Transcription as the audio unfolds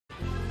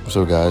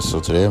So guys, so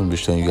today I'm going to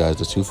be showing you guys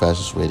the two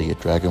fastest way to get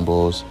Dragon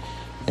Balls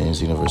in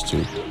Xenoverse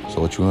 2.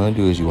 So what you want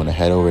to do is you want to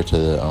head over to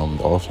the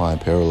offline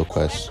parallel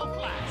quest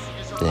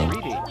thing,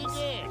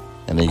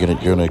 and then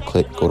you're gonna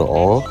click go to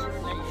all,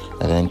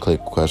 and then click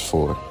quest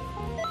 4.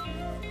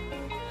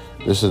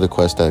 This is the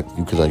quest that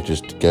you could like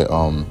just get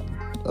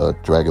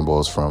Dragon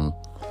Balls from.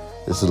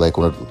 This is like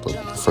one of the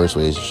first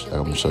ways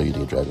I'm gonna show you to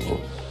get Dragon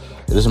Ball.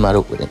 It doesn't matter,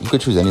 you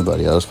could choose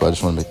anybody else, but I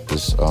just want to make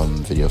this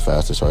video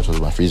faster, so I chose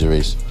my Frieza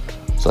race.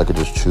 So I could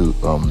just choose,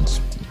 well,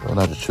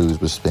 not to choose,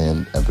 but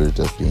spam Emperor's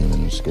Death Beam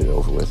and just get it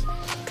over with.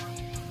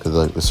 Because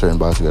like there's certain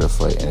boss you gotta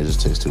fight and it just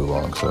takes too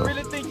long, so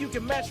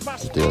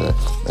just do that.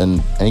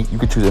 And you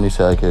could choose any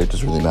side character, it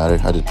doesn't really matter.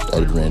 I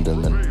did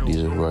random, and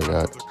these are who I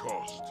got.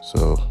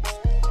 So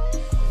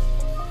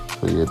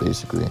yeah,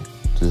 basically,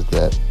 just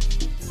that.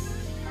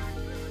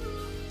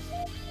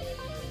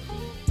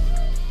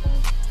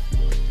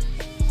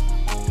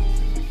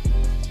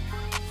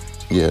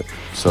 Yeah,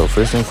 so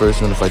first thing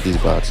first, I'm gonna fight these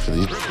bots,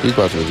 because these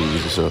bots are really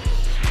easy, so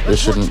there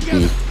shouldn't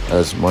be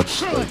as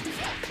much like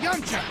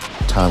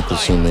time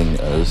consuming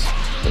as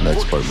the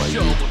next part might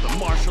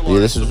be. Yeah,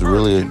 this is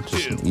really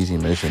just an easy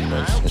mission,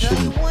 it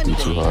shouldn't be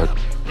too hard.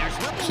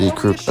 See,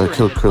 I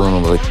killed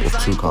Krillin with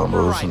 2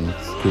 combos and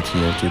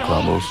Poutine 2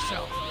 combos.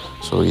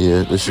 So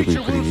yeah, this should be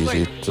pretty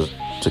easy to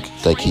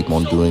like keep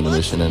on doing the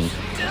mission and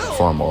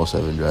farm all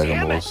 7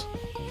 Dragon Balls.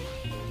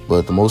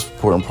 But the most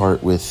important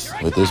part with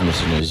this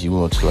mission is you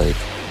want to like,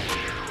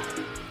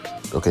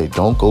 okay,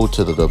 don't go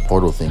to the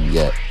portal thing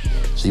yet.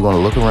 So you want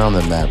to look around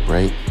the map,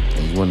 right?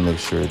 And you want to make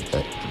sure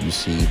that you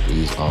see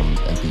these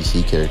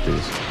NPC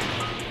characters,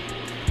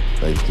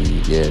 like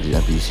the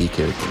NPC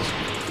characters.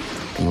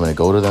 You want to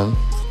go to them,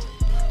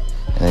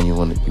 and then you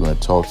want to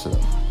talk to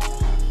them,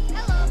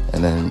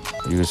 and then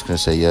you're just gonna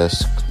say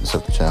yes,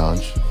 accept the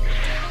challenge.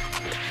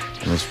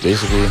 And it's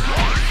basically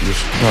you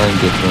just try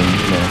and get them,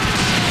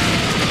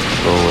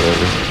 or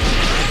whatever.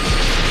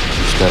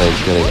 You just gotta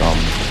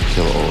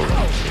kill all of them,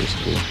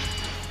 basically.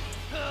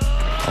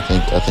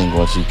 I think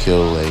once you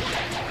kill like,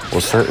 well,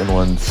 certain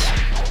ones,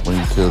 when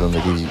you kill them,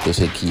 they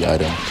say key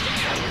item.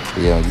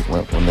 But yeah,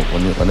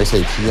 when they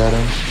say key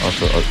item,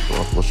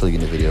 we'll show you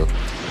in the video.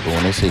 But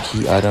when they say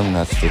key item,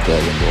 that's the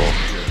Dragon Ball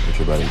that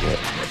you're about to get.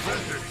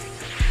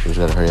 So we just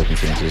gotta hurry up and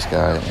change this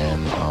guy,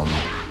 and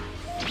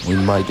we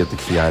might get the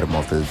key item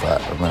off this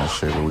bot. I'm not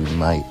sure, but we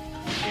might.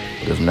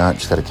 But if not,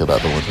 just gotta kill the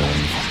other ones,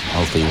 and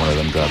hopefully one of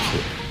them drops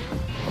it.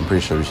 I'm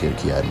pretty sure we should get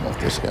a key item off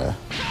this guy.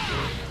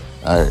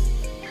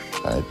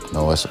 Alright,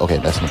 no, that's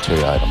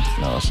material item.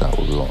 No, that's not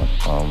what we want.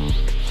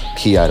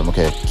 Key item,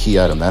 okay, key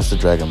item, that's the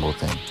Dragon Ball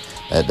thing.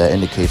 That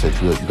indicates that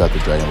you got the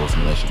Dragon Ball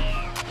from the mission.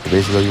 So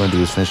basically all you wanna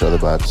do is finish the other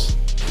bots.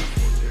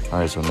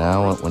 Alright, so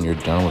now when you're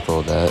done with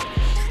all that,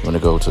 you wanna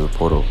go to the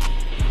portal.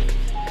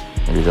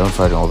 When you're done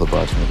fighting all the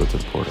bots, you wanna go to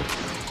the portal.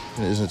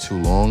 It isn't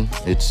too long.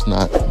 It's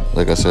not,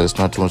 like I said, it's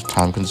not too much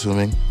time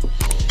consuming.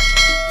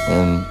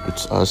 And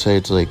I'll say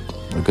it's like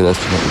a good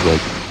estimate of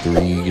like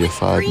 3 to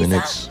 5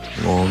 minutes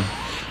long,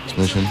 this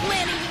mission.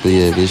 But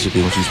yeah,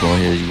 basically once you spawn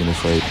here, you're gonna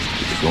fight,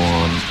 go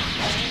on,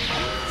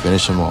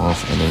 finish him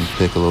off, and then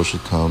Piccolo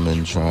should come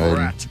and try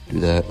and do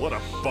that.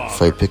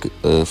 Fight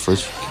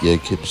first, yeah,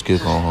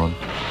 skip on,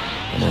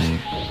 and then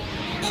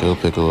kill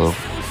Piccolo.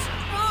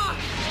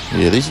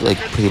 Yeah, these are like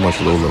pretty much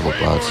low level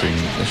bots, and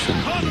it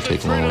shouldn't really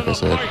take long, like I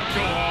said.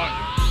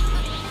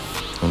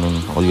 And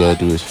then all you gotta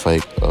do is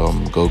fight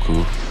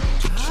Goku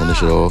to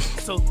finish it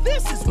off.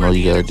 And all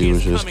you gotta do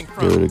is just get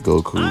rid of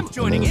Goku,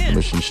 and then the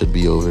mission should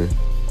be over.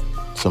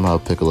 Somehow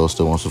Piccolo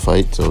still wants to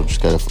fight, so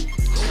just gotta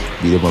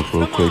beat him up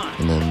real quick,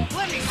 and then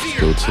just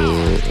go to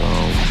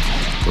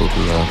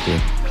Goku after.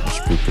 It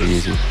should be pretty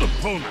easy.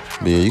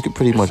 But yeah, you can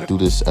pretty much do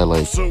this at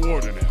like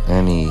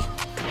any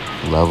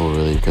level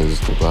really, because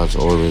the bots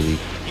are really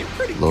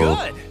low.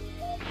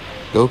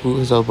 Goku,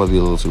 his health might be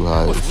a little too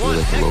high if you're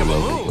like a low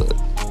level, but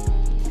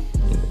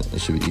yeah, it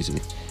should be easy.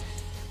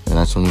 And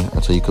that's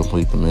until you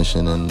complete the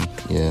mission, and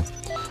yeah,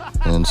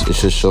 and it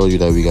should show you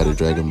that we got a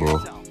Dragon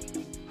Ball.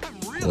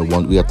 We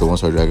got the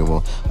 1-star Dragon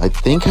Ball. I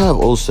think I have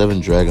all 7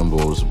 Dragon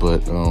Balls,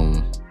 but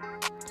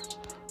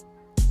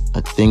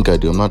I think I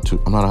do. I'm not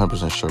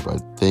 100% sure, but I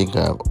think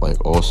I have like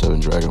all 7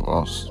 Dragon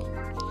Balls.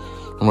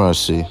 I'm gonna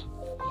see.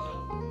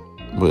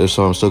 But if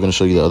so, I'm still gonna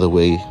show you the other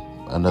way,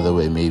 another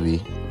way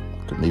maybe.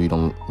 Maybe you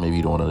don't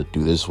want to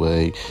do this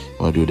way. You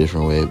want to do a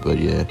different way, but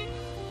yeah,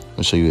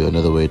 I'll show you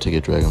another way to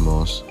get Dragon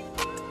Balls.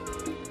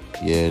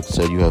 Yeah, it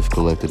said you have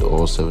collected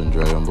all 7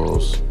 Dragon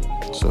Balls,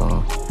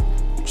 so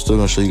I'm still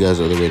gonna show you guys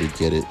the other way to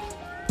get it.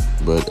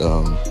 But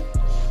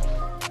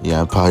yeah,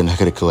 I'm probably not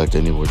gonna collect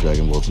any more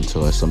Dragon Balls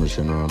until I summon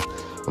Shenron.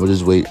 I'm gonna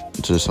just wait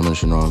to summon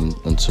Shenron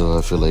until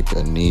I feel like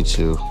I need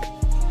to.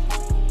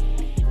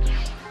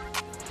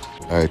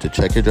 Alright, to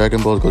check your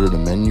Dragon Balls, go to the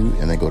menu,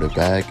 and then go to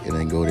back, and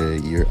then go to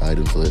your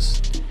items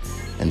list.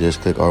 And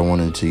just click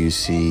R1 until you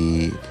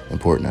see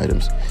important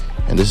items.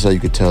 And this is how you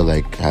could tell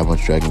like how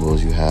much Dragon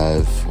Balls you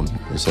have.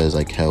 It says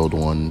like held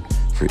 1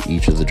 for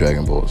each of the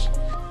Dragon Balls.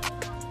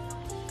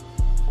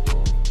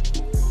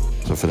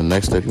 So for the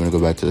next step, you want to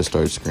go back to the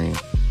start screen.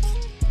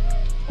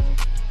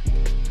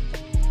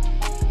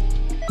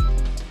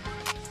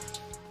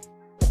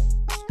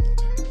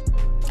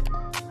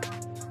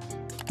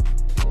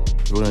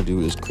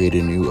 do is create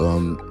a new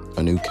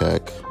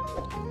CAC,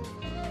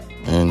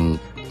 and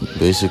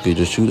basically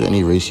just choose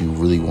any race you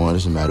really want. It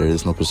doesn't matter.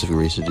 There's no specific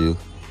race to do,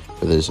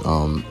 but there's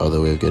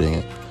other way of getting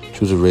it.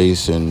 Choose a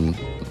race and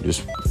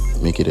just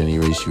make it any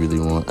race you really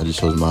want. I just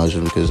chose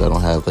Majin because I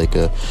don't have like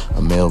a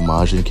male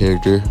Majin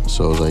character,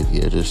 so I was like,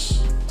 yeah,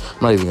 just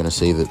I'm not even gonna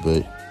save it,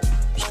 but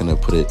I'm just gonna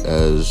put it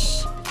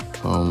as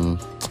what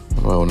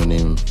do I want to name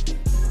him?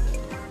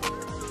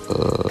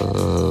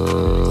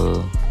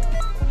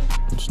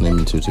 Just name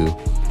him Tutu.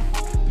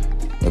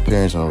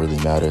 Appearance don't really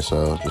matter,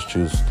 so just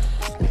choose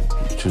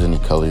any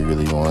color you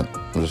really want.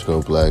 I'll just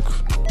go black,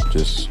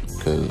 just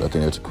because I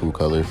think that's a cool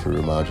color for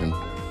Majin.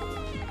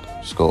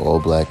 Just go all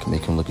black,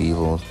 make him look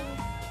evil.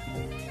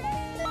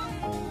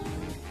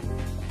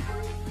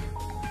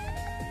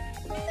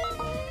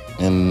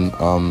 And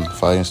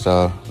fighting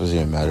style doesn't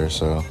even matter,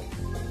 so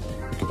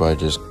you could probably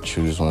just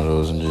choose one of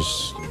those and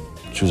just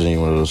choose any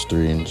one of those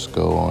three and just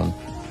go on.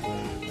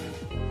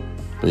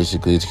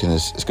 Basically,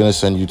 it's gonna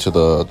send you to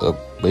the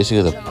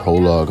basically the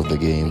prologue of the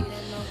game.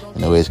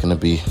 In a way, it's gonna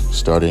be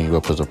starting you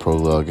up as a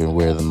prologue, and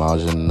where the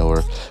Majin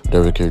or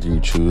whatever character you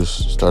choose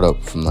start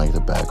up from like the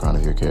background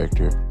of your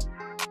character.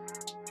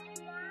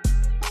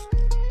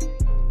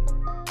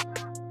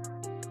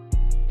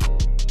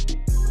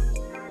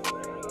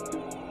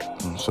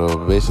 So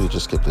basically,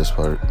 just skip this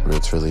part where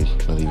it's really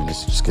easy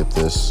to skip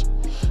this.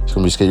 It's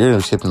gonna be you're gonna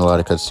be skipping a lot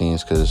of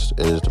cutscenes because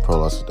it is the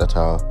prologue. That's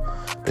how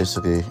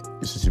basically,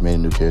 since you made a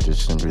new character,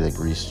 it's gonna be like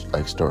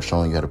start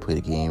showing you how to play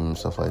the game and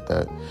stuff like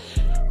that.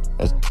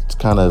 It's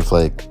kind of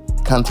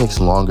takes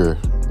longer.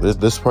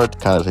 This part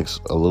kind of takes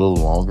a little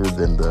longer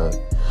than the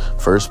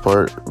first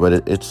part, but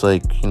it's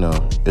like, you know,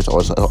 it's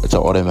an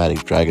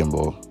automatic Dragon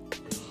Ball,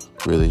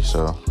 really.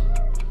 So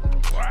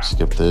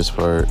skip this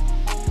part.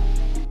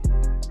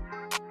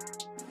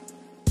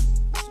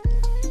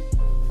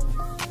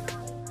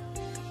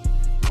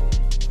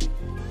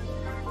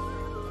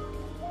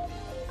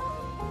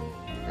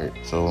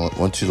 So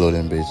once you load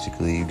in,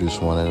 basically, you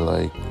just want to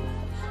like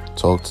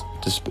talk.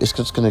 It's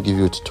just gonna give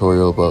you a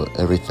tutorial about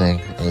everything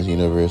in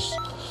Xenoverse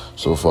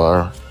so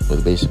far.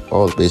 But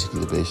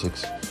basically the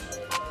basics.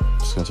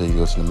 It's gonna tell you to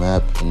go to the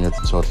map, and you have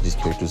to talk to these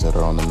characters that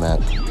are on the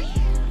map.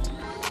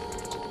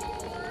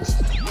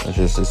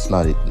 It's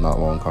not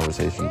long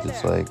conversations.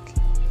 It's like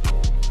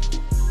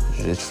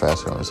it's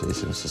fast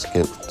conversations. So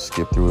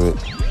skip through it.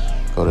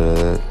 Go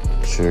to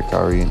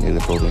Shirikari near the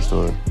clothing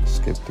store.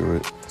 Skip through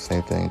it.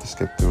 Same thing. Just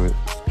skip through it.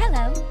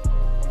 Hello.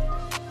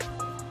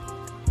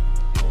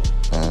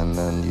 And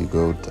then you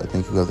go. I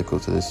think you have to go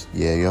to this.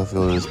 Yeah, you have to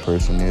go to this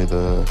person near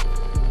the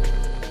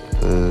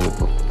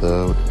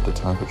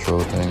time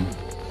patrol thing.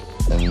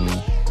 And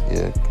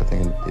yeah, I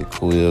think it's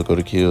cool. You'll go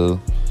to kill.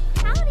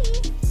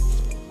 Howdy.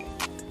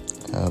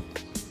 Yep.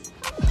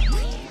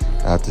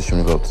 After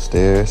you go up the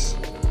stairs.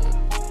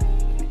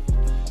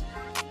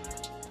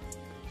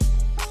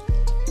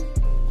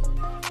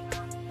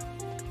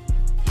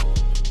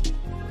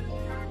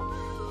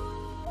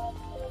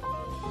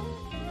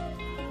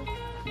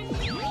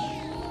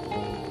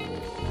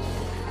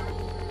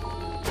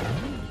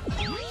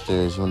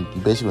 You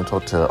basically want to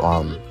talk to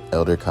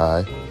Elder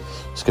Kai.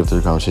 Skip through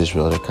the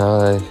conversation with Elder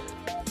Kai.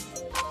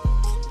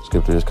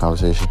 Skip through this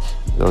conversation.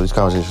 You know, these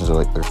conversations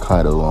are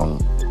kind of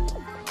long,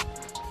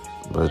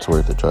 but it's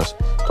worth it. Trust.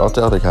 Talk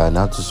to Elder Kai,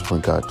 not to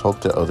Supreme Kai. Talk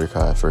to Elder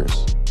Kai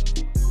first,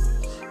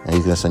 and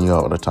he's gonna send you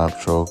out on a time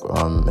patrol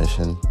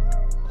mission.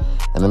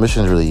 And the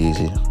mission is really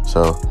easy.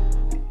 So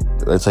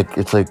it's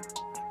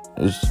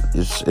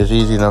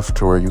easy enough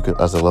to where you can,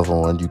 as a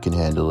level 1, you can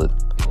handle it.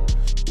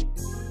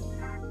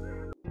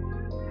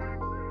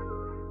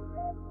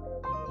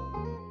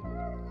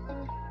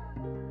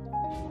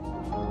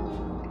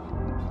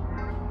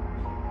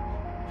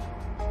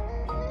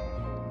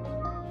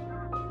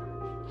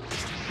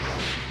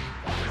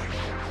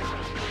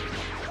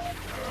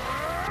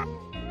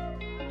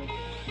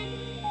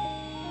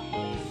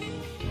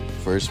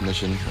 First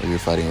mission where you're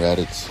fighting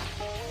Raditz.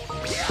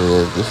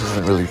 So this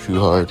isn't really too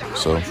hard,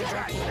 so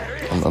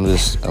I'm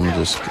just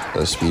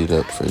speed it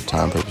up for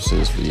time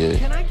purposes. But yeah,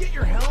 Can I get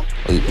your help?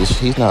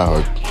 he's not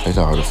hard. He's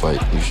not hard to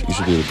fight. You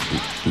should be able to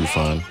do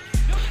fine.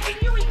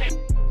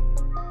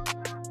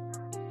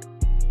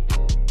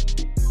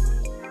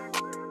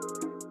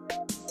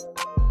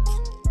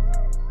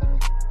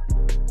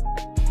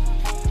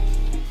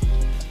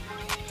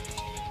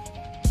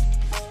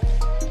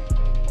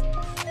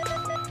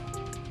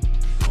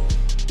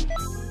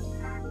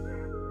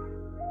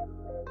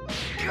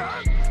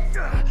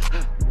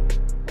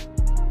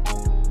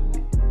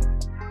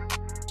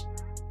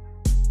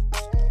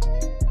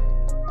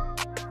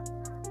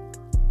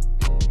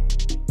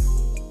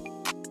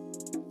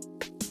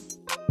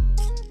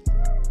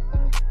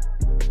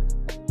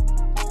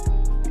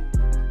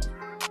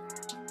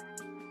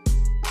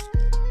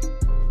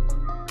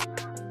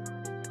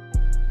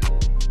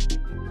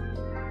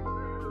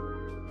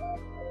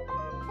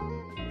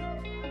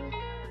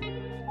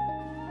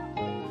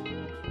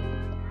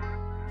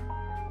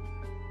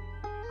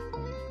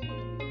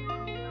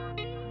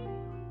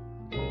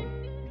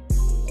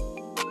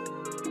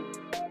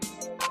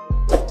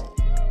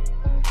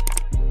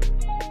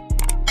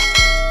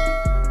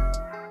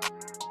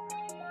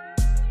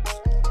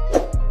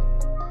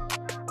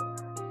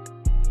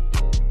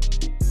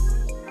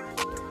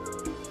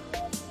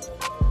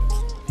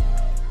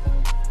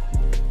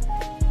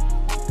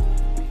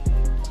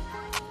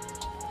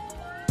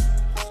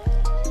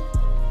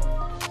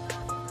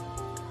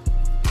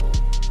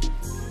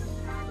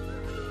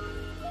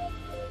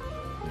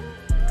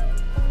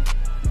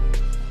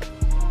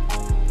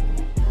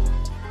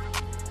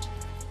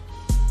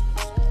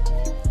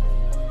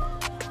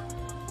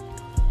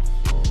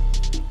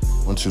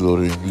 you go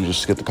to, you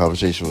just skip the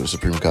conversation with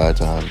Supreme Kai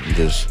time. You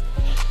just,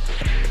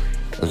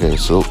 okay,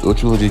 so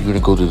what you're gonna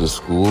go to the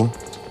school.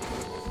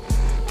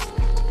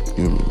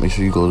 You make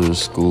sure you go to the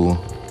school,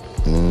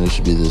 and then there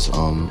should be this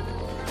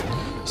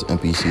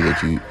NPC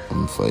that you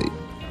fight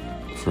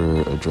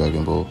for a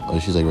Dragon Ball. Oh,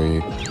 she's like right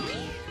here.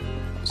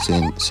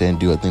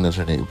 Sandu, I think that's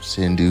her name.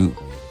 Sandu,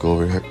 go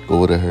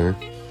to her.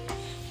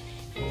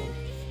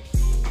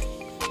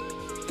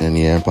 And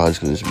yeah, I'm probably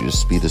just gonna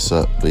just speed this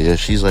up. But yeah,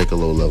 she's like a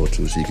low level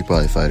too, so you could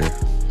probably fight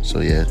her. So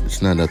yeah,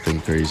 it's not nothing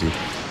crazy.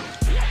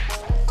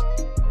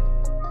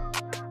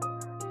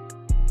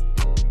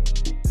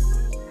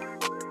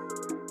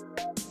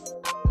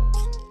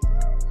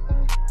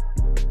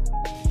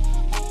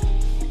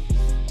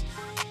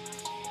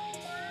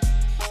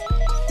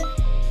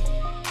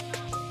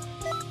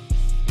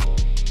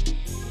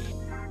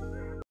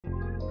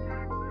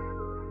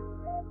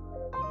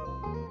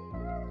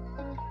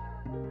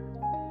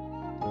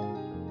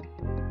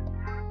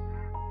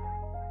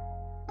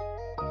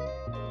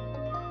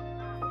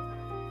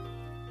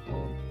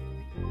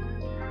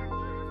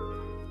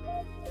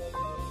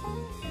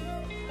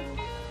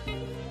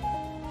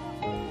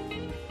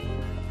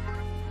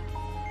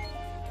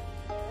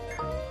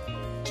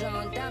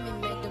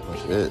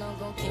 Shit.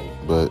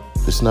 But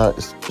it's not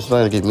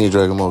gonna give me a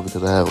Dragon Ball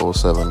because I have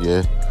 07.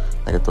 Yeah,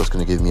 I thought it's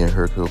gonna give me a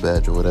Hercule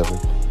badge or whatever.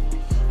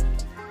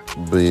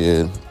 But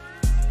yeah,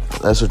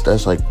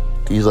 that's like,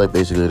 these like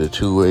basically the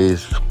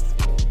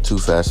two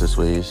fastest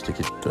ways to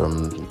get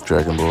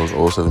Dragon Balls,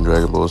 07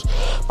 Dragon Balls.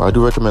 But I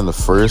do recommend the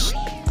first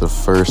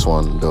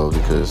one though,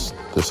 because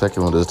the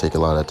second one does take a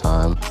lot of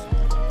time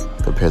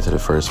compared to the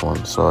first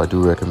one. So I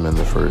do recommend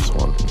the first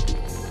one.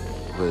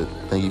 But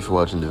thank you for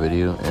watching the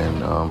video,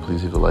 and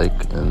please leave a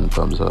like and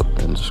thumbs up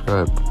and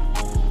subscribe.